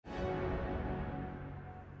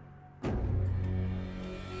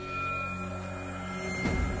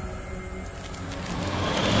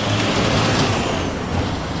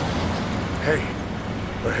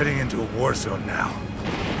heading into a war zone now.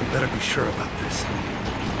 We better be sure about this.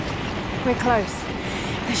 We're close.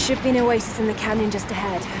 There should be an oasis in the canyon just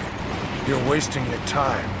ahead. You're wasting your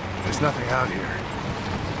time. There's nothing out here.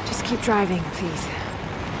 Just keep driving, please.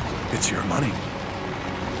 It's your money.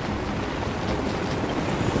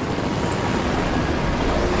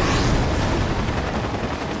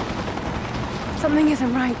 Something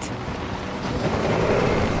isn't right.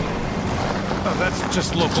 Oh, that's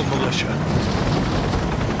just local militia.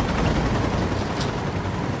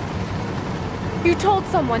 You told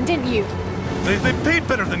someone, didn't you? They paid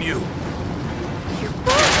better than you.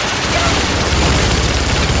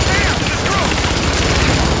 Damn, just go!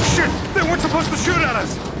 Shit, they weren't supposed to shoot at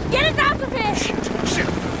us! Get us out of here! Shit.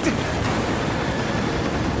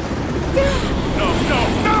 No!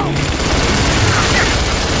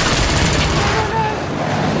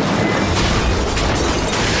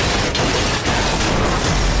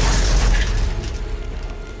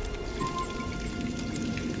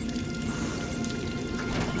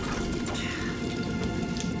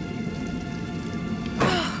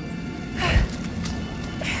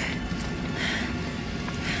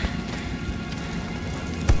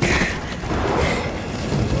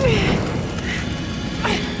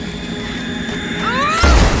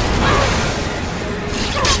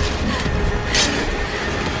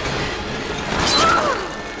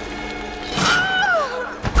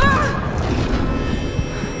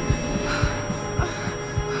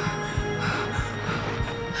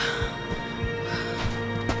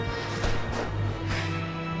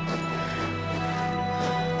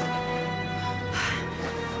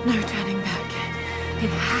 No turning back. It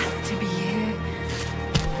has to be here.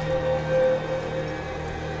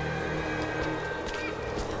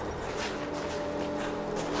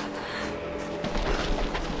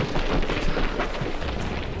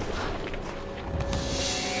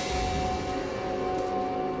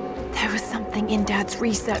 There was something in Dad's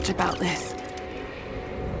research about this.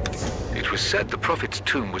 It was said the Prophet's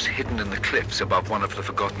tomb was hidden in the cliffs above one of the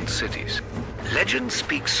forgotten cities. Legend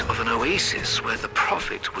speaks of an oasis where the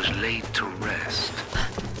Prophet was laid to rest.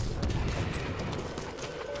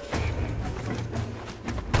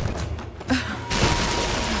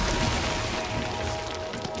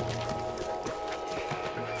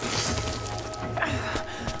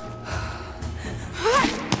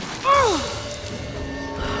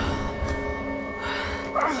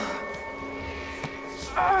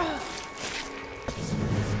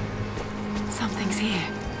 Something's here.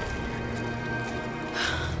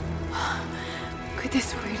 Could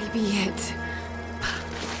this really be it?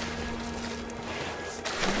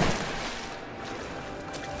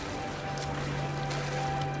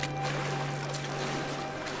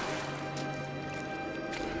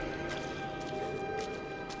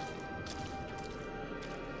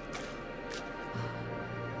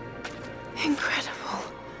 Incredible.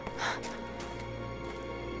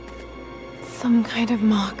 Some kind of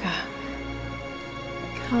marker.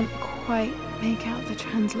 Can't quite make out the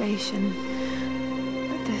translation,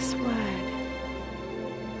 but this word...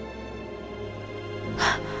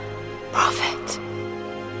 Prophet!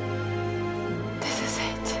 This is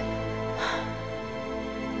it.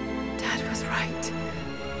 Dad was right.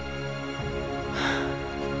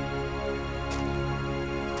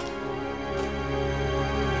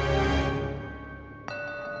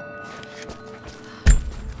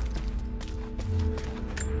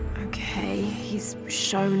 He's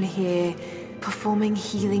shown here, performing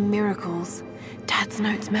healing miracles. Dad's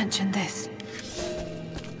notes mentioned this.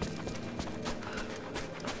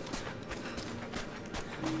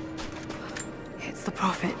 It's the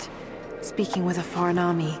Prophet, speaking with a foreign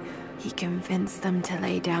army. He convinced them to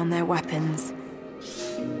lay down their weapons.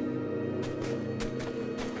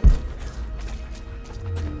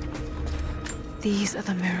 These are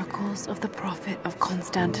the miracles of the Prophet of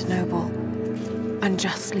Constantinople.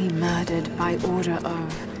 Unjustly murdered by order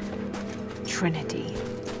of Trinity.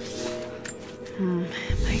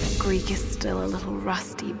 My Greek is still a little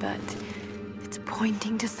rusty, but it's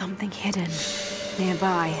pointing to something hidden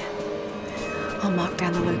nearby. I'll mark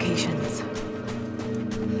down the locations.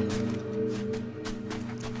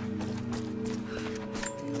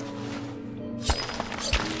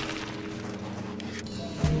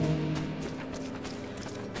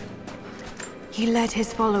 He led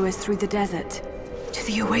his followers through the desert. To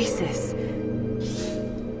the oasis.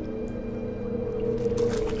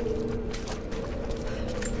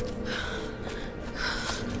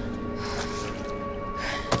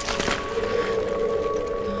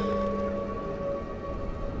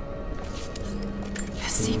 A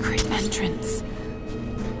secret entrance.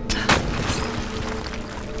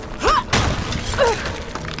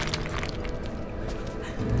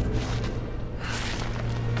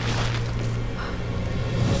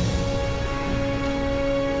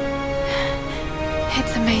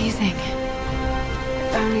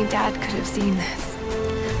 Dad could have seen this.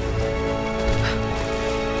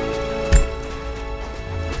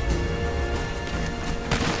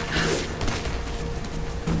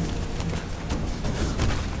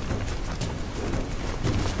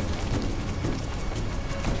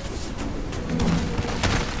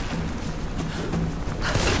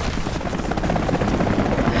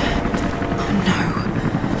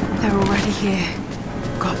 Here.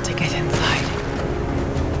 Got to get inside.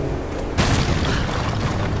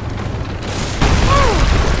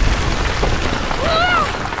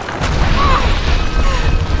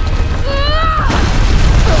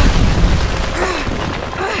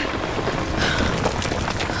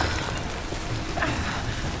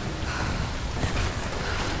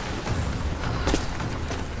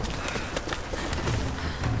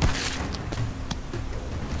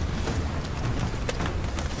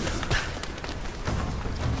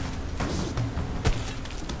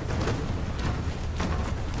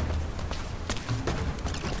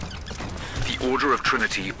 The Order of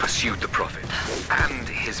Trinity pursued the Prophet and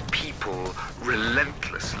his people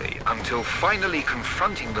relentlessly until finally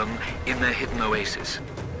confronting them in their hidden oasis.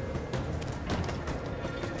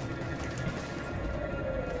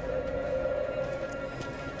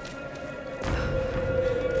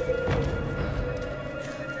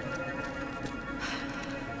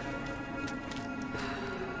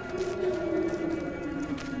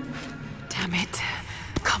 Damn it.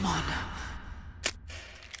 Come on.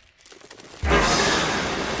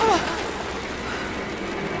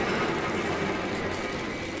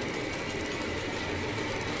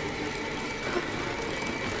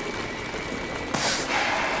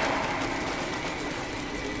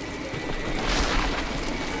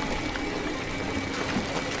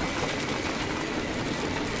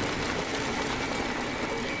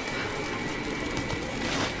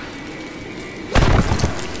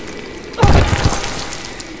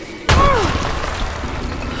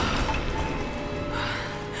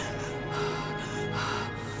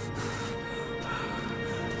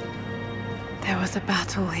 There was a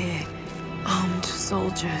battle here. Armed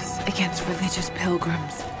soldiers against religious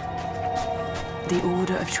pilgrims. The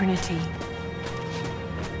Order of Trinity.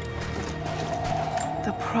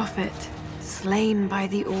 The Prophet, slain by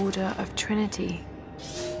the Order of Trinity.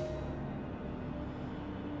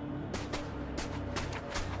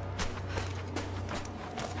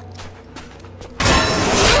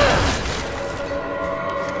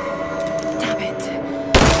 Damn it.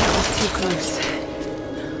 That was too close.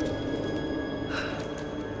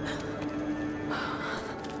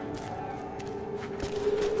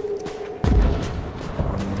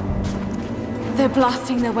 They're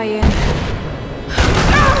blasting their way in.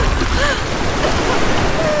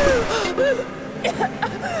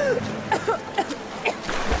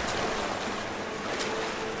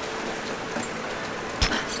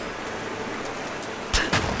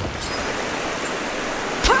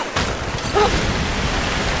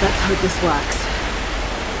 Let's hope this works.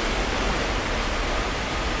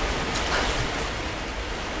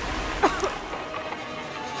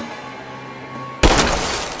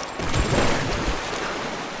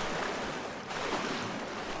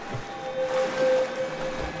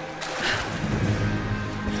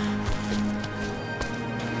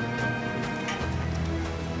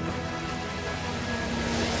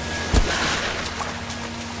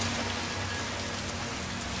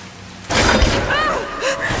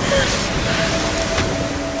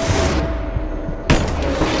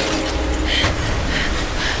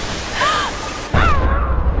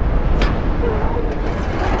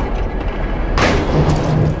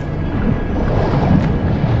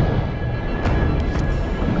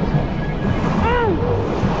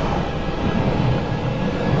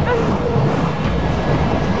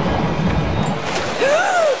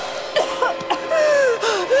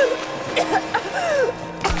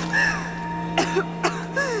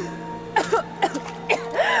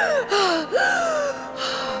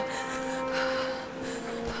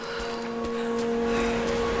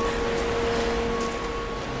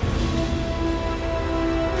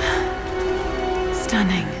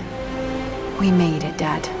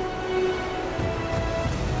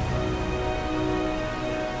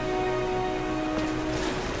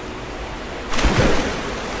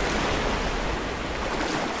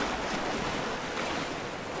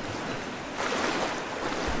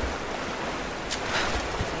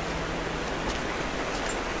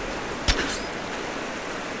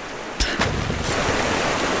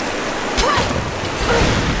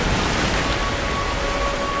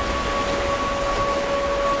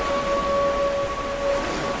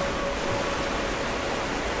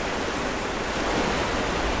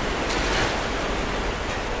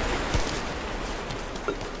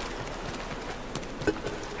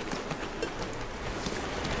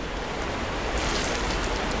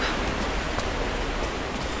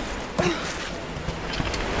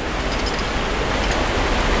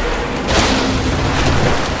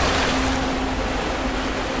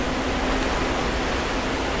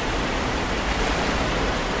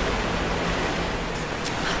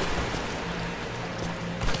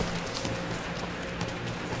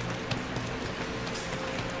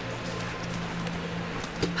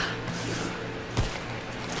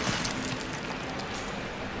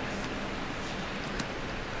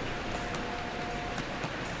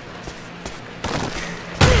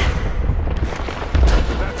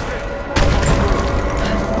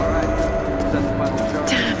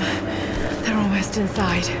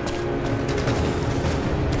 inside.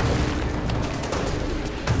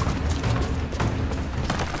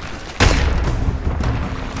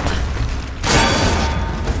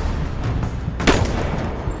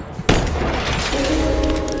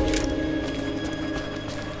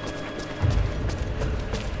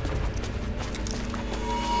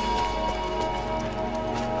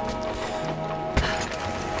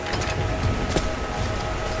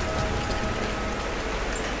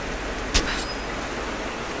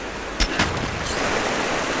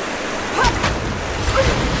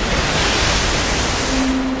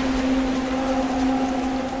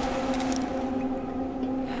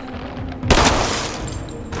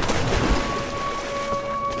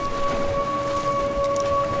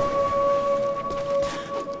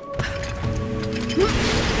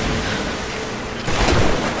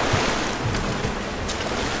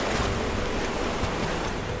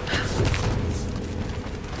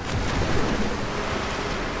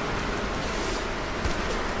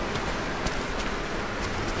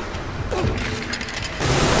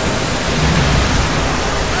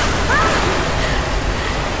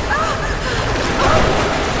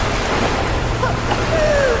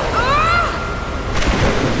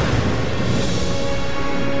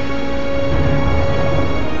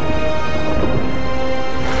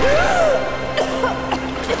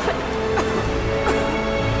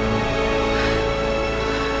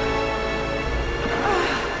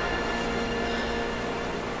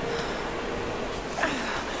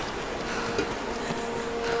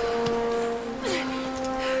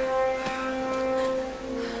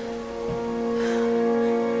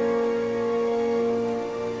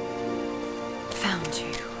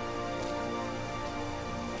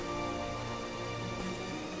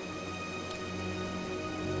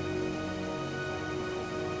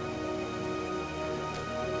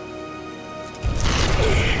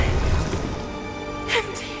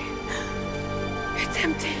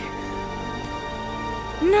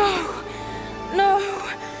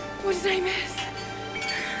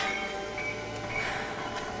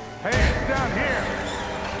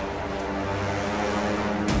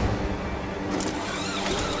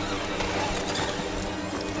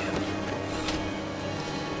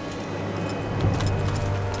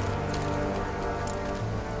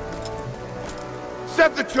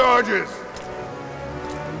 Set the charges!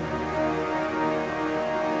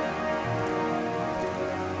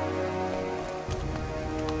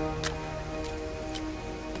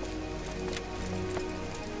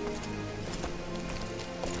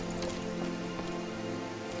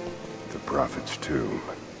 The Prophet's tomb.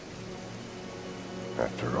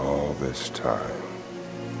 After all this time.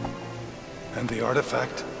 And the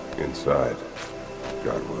artifact? Inside,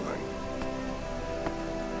 God willing.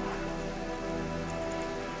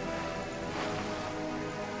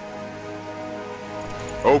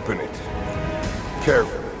 Open it.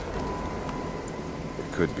 Carefully.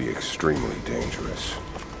 It could be extremely dangerous.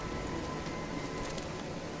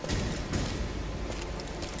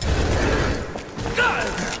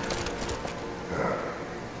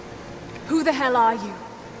 Who the hell are you?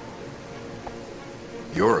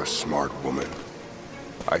 You're a smart woman.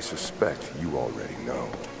 I suspect you already know.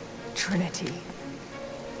 Trinity.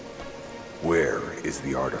 Where is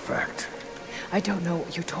the artifact? I don't know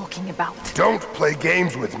what you're talking about. Don't play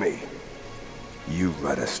games with me! You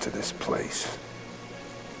led us to this place.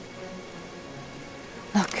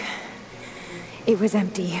 Look, it was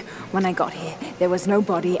empty when I got here. There was no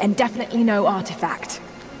body and definitely no artifact.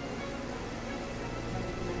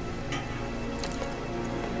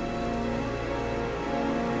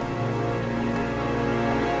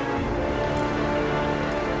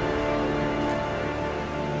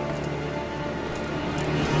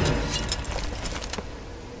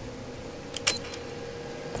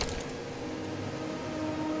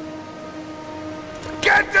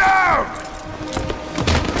 Get down!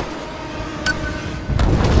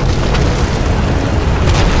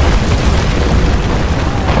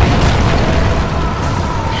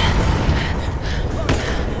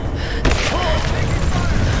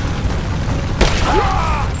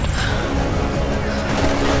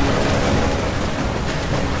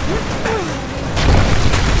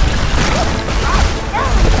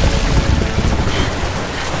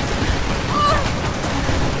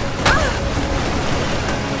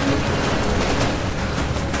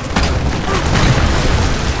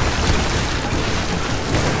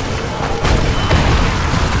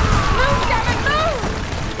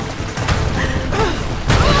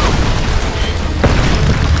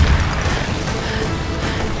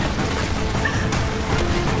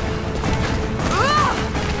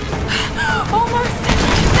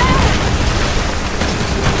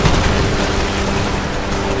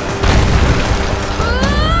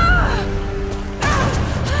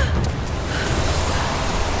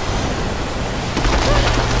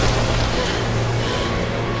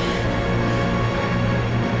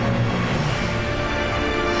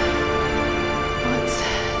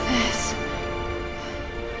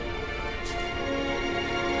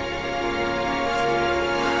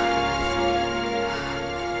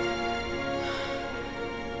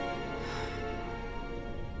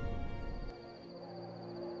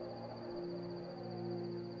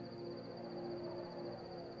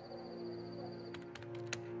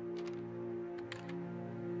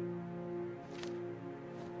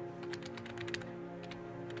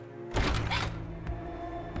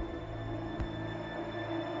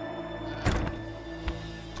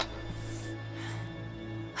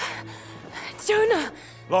 Jonah!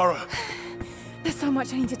 Lara, There's so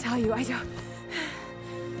much I need to tell you. I don't...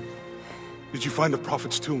 did you find the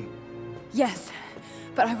Prophet's tomb? Yes,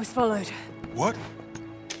 but I was followed. What?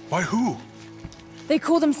 By who? They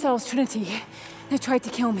call themselves Trinity. They tried to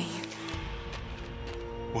kill me.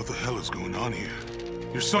 What the hell is going on here?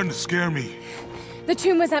 You're starting to scare me. The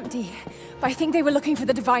tomb was empty, but I think they were looking for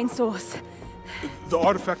the divine source. The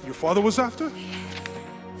artifact your father was after?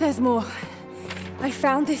 There's more. I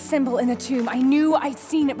found this symbol in the tomb. I knew I'd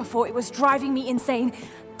seen it before. It was driving me insane.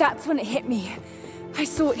 That's when it hit me. I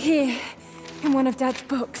saw it here, in one of Dad's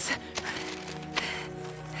books.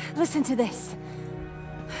 Listen to this.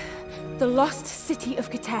 The lost city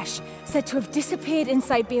of Kitezh, said to have disappeared in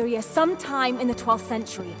Siberia sometime in the 12th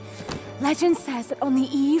century. Legend says that on the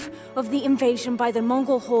eve of the invasion by the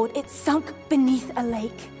Mongol horde, it sunk beneath a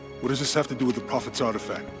lake. What does this have to do with the Prophet's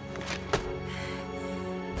artifact?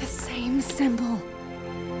 The same symbol.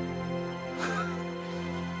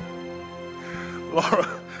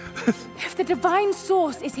 Lara... If the divine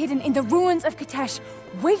source is hidden in the ruins of Kitezh,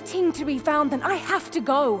 waiting to be found, then I have to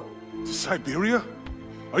go. To Siberia?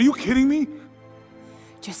 Are you kidding me?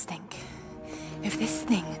 Just think. If this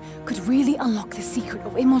thing could really unlock the secret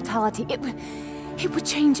of immortality, it would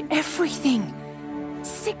change everything.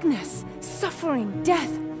 Sickness, suffering,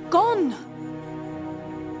 death, gone.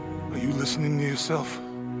 Are you listening to yourself?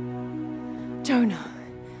 Jonah,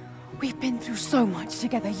 we've been through so much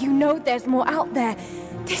together. You know there's more out there.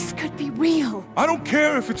 This could be real. I don't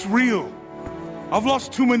care if it's real. I've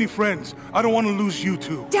lost too many friends. I don't want to lose you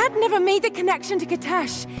too. Dad never made the connection to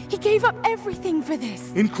Kitezh. He gave up everything for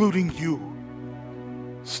this. Including you.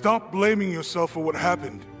 Stop blaming yourself for what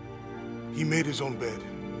happened. He made his own bed.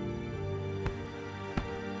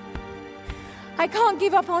 I can't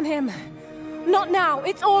give up on him. Not now.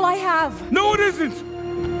 It's all I have. No, it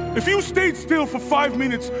isn't! If you stayed still for 5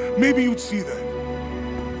 minutes, maybe you'd see that.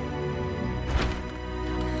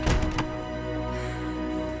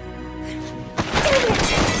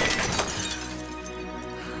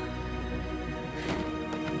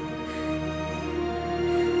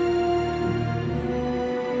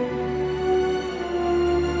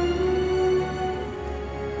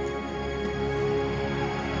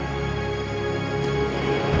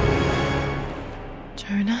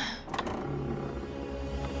 Jonah?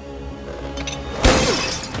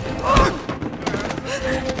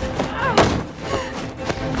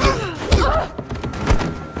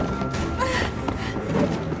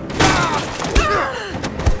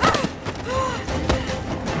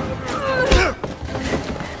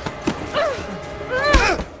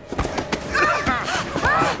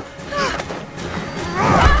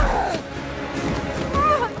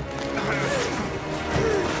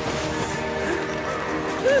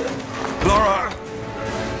 Lara!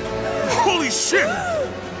 Holy shit!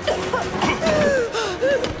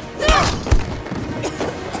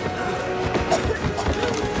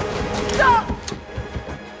 Stop!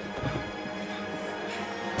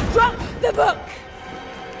 Drop the book!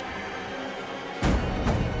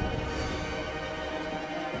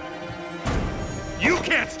 You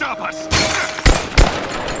can't stop us!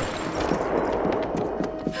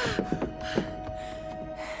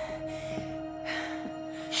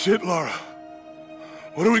 Shit, Lara.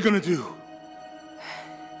 What are we gonna do?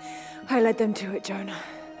 I led them to it, Jonah.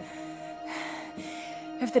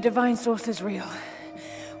 If the divine source is real,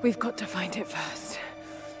 we've got to find it first.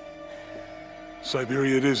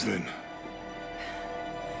 Siberia it is, then.